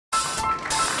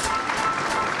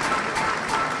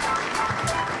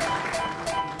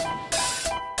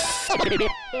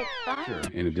Sure.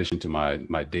 In addition to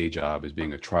my day job as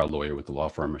being a trial lawyer with the law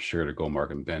firm of Schroeder,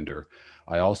 Goldmark and Bender,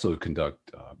 I also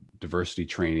conduct diversity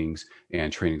trainings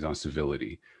and trainings on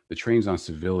civility. The trainings on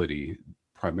civility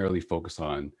primarily focus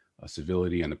on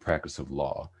civility and the practice of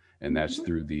law, and that's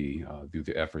through the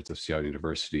efforts of Seattle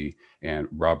University and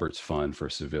Roberts Fund for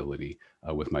Civility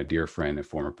with my dear friend and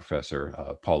former professor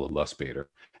Paula Lusbader.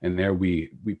 And there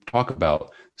we talk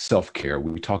about self-care.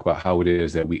 We talk about how it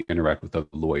is that we interact with other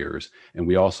lawyers, and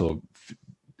we also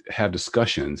have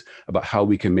discussions about how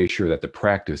we can make sure that the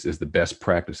practice is the best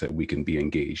practice that we can be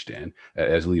engaged in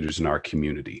as leaders in our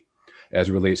community. As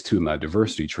it relates to my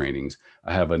diversity trainings,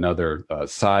 I have another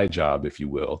side job, if you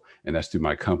will, and that's through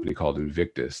my company called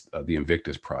Invictus, the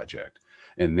Invictus Project.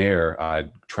 And there I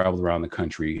travel around the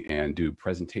country and do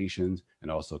presentations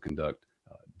and also conduct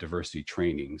diversity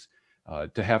trainings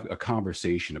to have a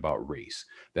conversation about race.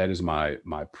 That is my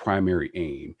primary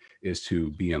aim, is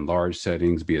to be in large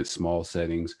settings, be it small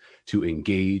settings, to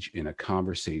engage in a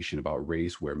conversation about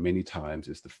race where many times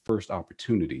it's the first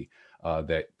opportunity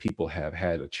that people have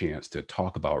had a chance to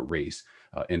talk about race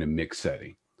in a mixed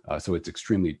setting. So it's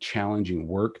extremely challenging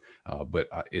work, but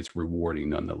it's rewarding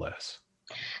nonetheless.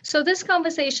 So this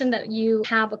conversation that you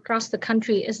have across the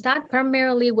country, is that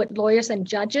primarily with lawyers and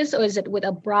judges, or is it with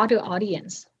a broader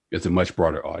audience? It's a much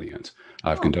broader audience.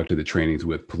 I've conducted the trainings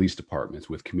with police departments,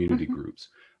 with community groups.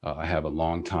 I have a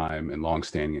long time and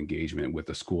long-standing engagement with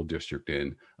a school district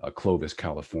in Clovis,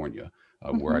 California,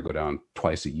 where I go down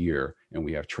twice a year, and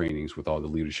we have trainings with all the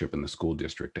leadership in the school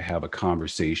district to have a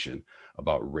conversation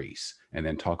about race, and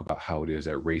then talk about how it is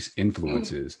that race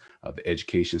influences the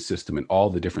education system and all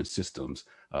the different systems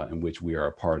in which we are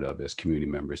a part of as community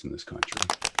members in this country.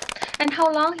 And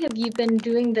how long have you been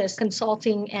doing this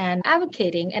consulting and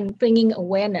advocating and bringing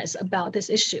awareness about this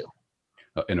issue?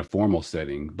 In a formal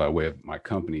setting, by way of my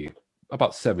company,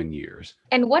 about 7 years.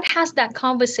 And what has that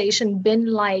conversation been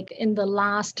like in the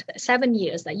last 7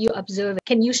 years that you observe?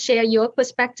 Can you share your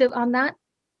perspective on that?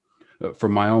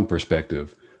 From my own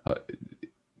perspective,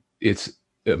 it's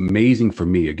amazing for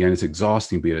me. Again, it's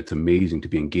exhausting, but it's amazing to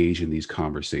be engaged in these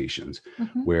conversations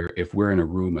where if we're in a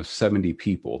room of 70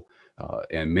 people,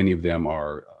 and many of them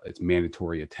it's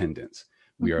mandatory attendance.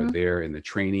 We are there in the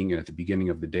training, and at the beginning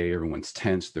of the day, everyone's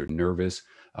tense, they're nervous,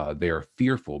 they are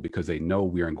fearful because they know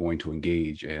we are going to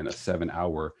engage in a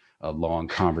 7-hour long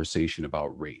conversation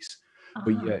about race.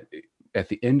 But yet, at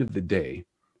the end of the day,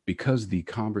 because the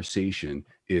conversation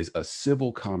is a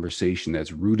civil conversation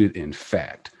that's rooted in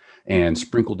fact, and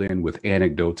sprinkled in with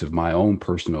anecdotes of my own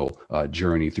personal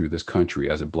journey through this country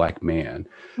as a Black man,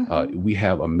 we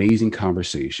have amazing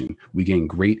conversation. We gain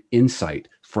great insight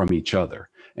from each other.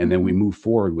 And then we move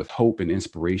forward with hope and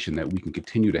inspiration that we can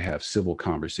continue to have civil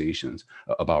conversations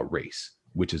about race,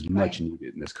 which is much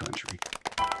needed in this country.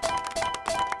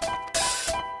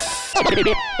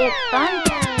 It's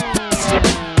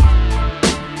fun.